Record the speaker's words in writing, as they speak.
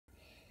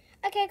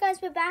Okay,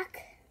 guys, we're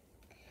back.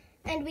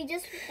 And we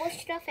just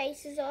washed our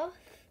faces off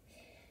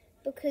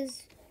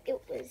because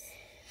it was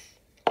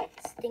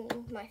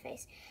stinging my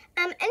face.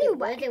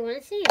 Anyway. They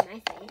want to see my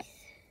face.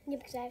 Yeah,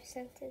 because I have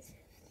sensitive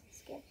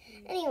skin.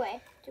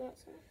 Anyway, do you want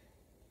some?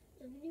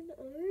 I'm doing my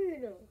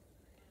own.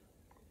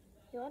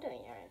 You are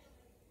doing your own.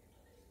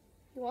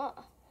 You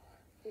are.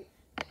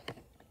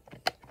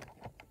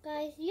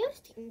 Guys, you have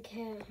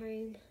skincare at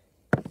home.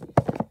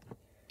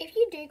 If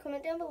you do,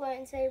 comment down below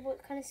and say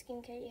what kind of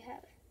skincare you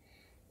have.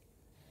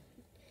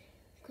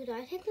 Could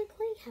I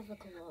technically have a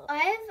glow? I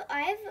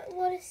have a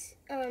lot of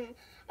I don't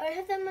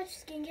have that much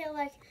skincare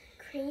like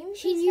creams.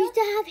 She and used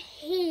stuff. to have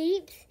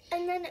heaps.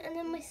 And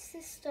then my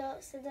sister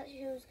said that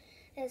she was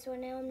there, so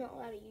now I'm not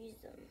allowed to use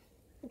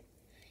them.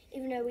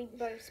 Even though we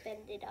both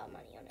spended our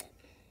money on it.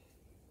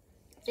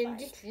 It's Then fine.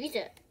 just use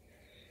it.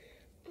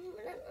 I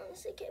don't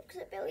honestly care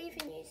because I barely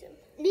even use them.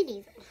 Me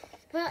neither.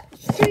 But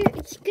so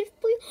it's good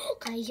for you.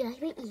 Guys, you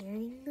like my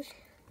earrings?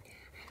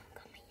 I don't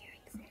got my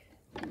earrings in.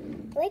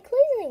 Are they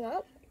closing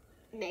up?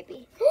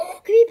 Maybe.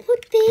 Can we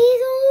put these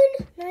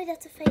on? No,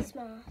 that's a face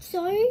mask.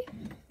 So?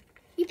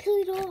 You peel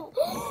it off.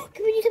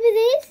 Can we do some of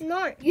this?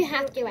 No. You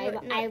have to,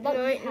 Ava. No. I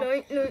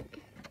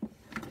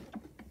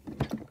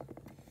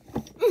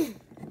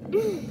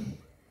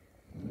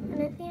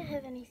don't think I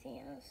have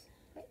anything else.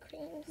 Like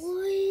creams.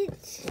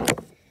 What?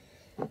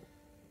 You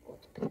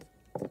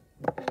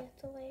have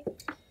to like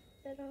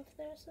put on for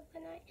the rest of the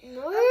night.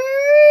 No.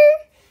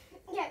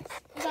 Yes,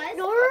 guys.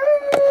 No.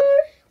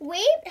 We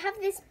have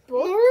this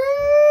book. No.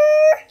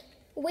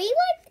 We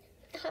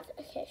like have.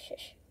 Okay,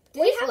 shush.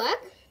 Does this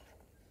work?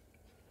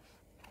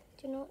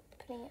 Do not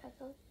putting it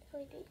above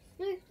LEDs.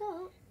 No,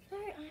 stop. No,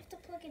 I have to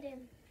plug it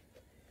in.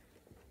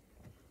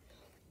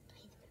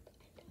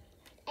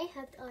 I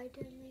have the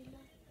item.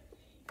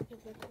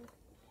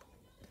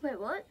 Wait,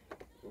 what?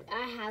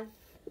 I have.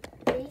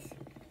 These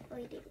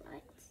LED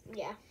lights.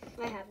 Yeah,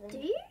 I have them. Do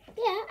you?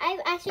 Yeah, I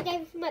actually gave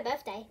them for my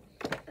birthday.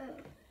 Oh.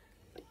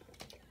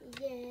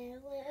 Yeah.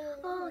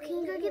 Oh, can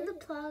you go get the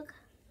plug?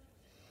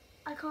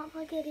 I can't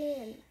plug it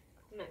in.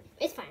 No,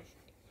 it's fine.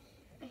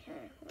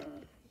 Okay.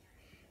 Well,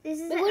 this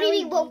is. Wait, the what do you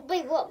mean? LED.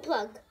 Wait, what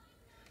plug?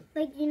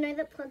 Like, you know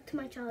that plug to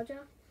my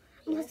charger?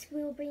 Yeah. Unless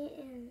we'll bring it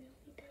in.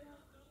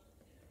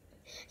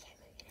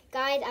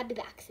 Guys, I'll be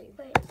back soon.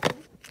 Wait.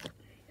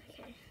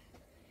 Okay.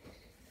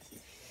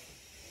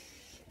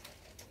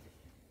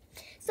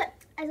 So, as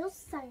I was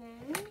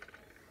saying,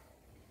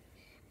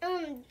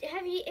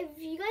 if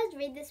you guys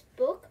read this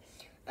book,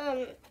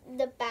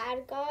 The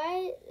Bad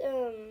Guy,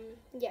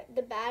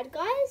 The Bad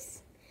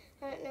Guys.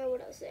 I don't know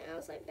what I was saying. I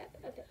was like that.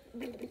 Okay.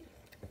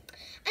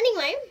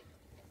 Anyway,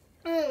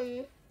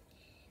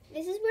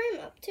 this is where I'm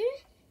up to.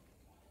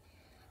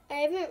 I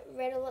haven't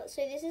read a lot,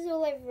 so this is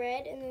all I've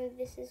read, and then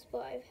this is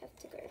what I have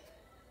to go.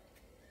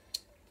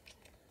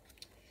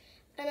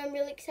 And I'm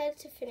really excited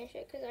to finish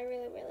it because I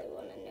really, really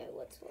want to know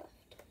what's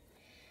left.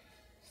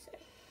 So,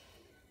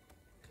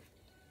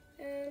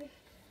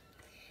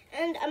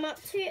 and I'm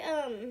up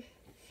to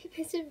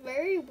it's a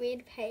very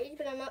weird page,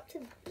 but I'm up to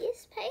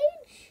this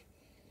page,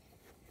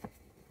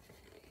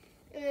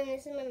 and then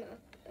this is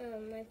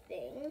my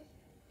thing.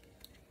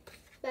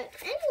 But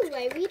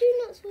anyway, we do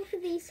not talk for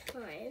these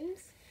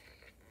times.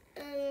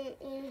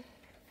 It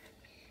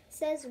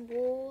says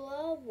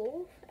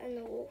wolf and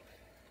the wolf,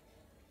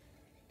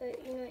 but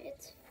you know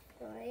it's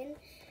fine.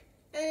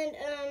 And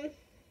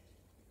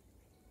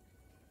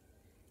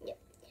yeah,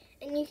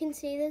 and you can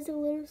see there's a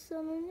little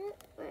sun on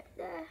it right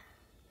there.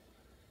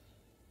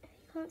 If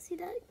you can't see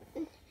that,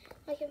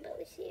 I can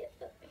barely see it,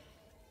 but.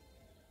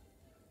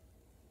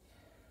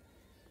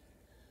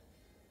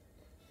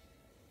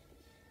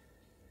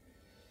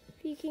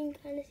 You can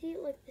kind of see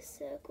it like the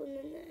circle and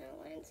then the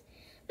outlines.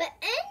 But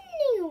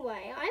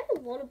anyway, I have a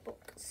lot of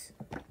books.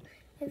 I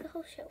have a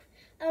whole shelf.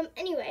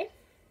 Anyway.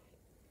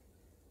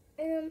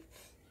 Hello?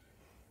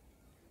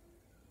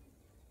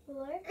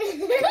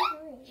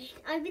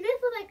 I've been there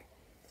for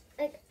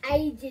like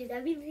ages.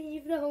 I've been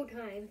here for the whole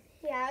time.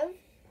 Yeah.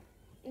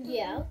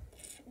 Yeah.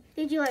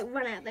 Did you like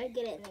run out there,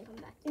 get it, and then come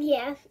back?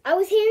 Yeah. I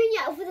was hearing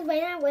you for the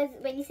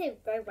when you said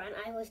go run,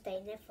 I was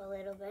staying there for a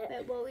little bit.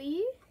 Wait, what were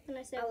you? When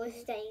I said I was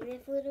staying there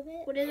for a little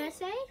bit. what did I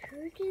say?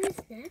 Who did a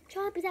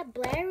Snapchat? Is that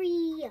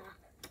Blurry?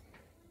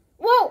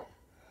 Whoa!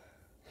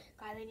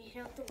 Guys, I need to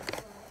know what the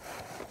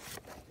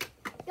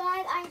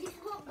Guys, I just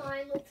what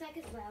mine looks like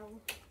as well.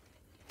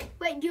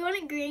 Wait, do you want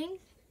it green?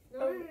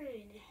 No.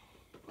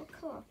 Oh,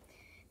 cool.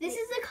 This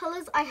is the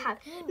colors I have.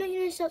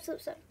 No, stop.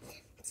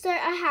 So I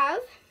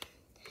have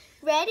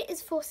red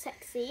is for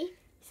sexy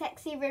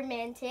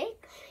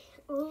romantic.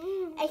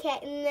 Ooh. Okay,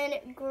 and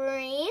then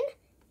green.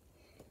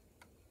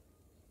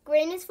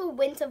 Green is for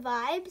winter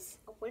vibes.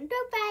 Window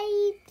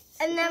vibes.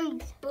 And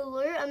then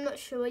blue, I'm not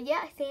sure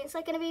yet. I think it's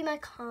like gonna be my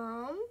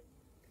calm.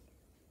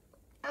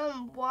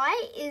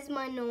 White is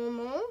my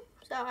normal.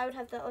 So I would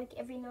have that like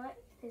every night.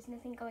 There's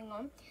nothing going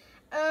on.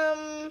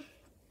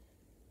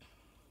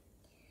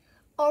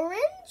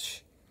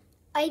 Orange.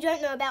 I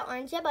don't know about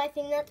orange yet, but I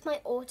think that's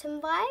my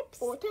autumn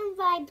vibes. Autumn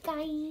vibes,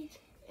 guys.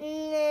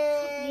 And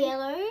then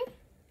Yellow.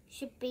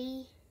 should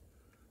be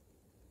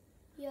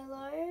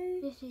yellow.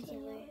 This is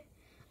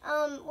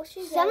yellow. What's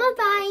your Summer yellow?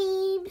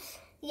 vibes.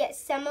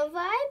 Yes, summer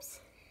vibes.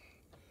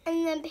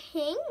 And then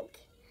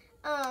pink.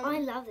 I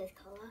love this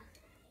color.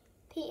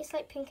 Pink. It's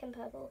like pink and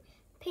purple.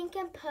 Pink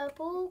and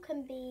purple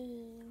can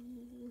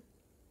be.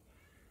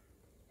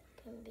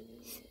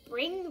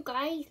 Spring,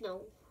 guys.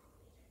 No.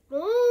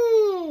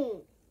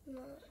 No.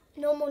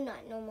 Normal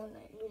night.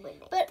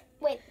 But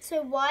wait,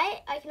 so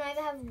white, I can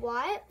either have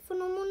white for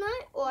normal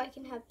night or I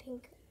can have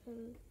pink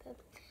and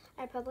purple.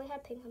 I probably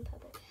have pink and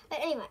purple. But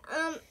anyway,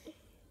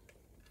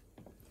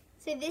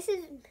 so this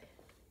is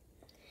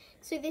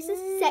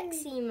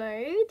sexy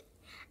mode,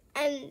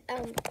 and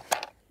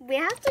we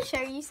have to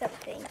show you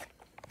something.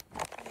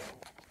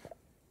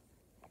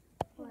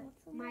 What?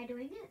 Am I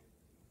doing it?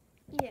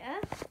 Yeah,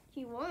 if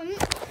you want.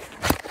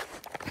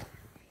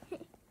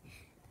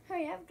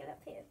 Hurry up, get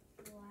up here.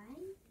 Why?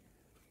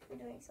 We're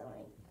doing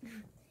something.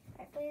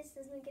 Hopefully this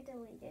doesn't get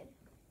deleted.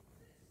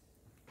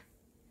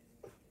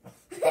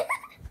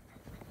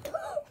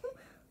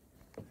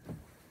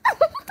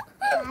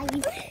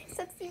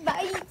 Sexy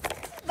vibes.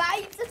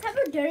 Let's have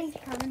a dance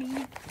party.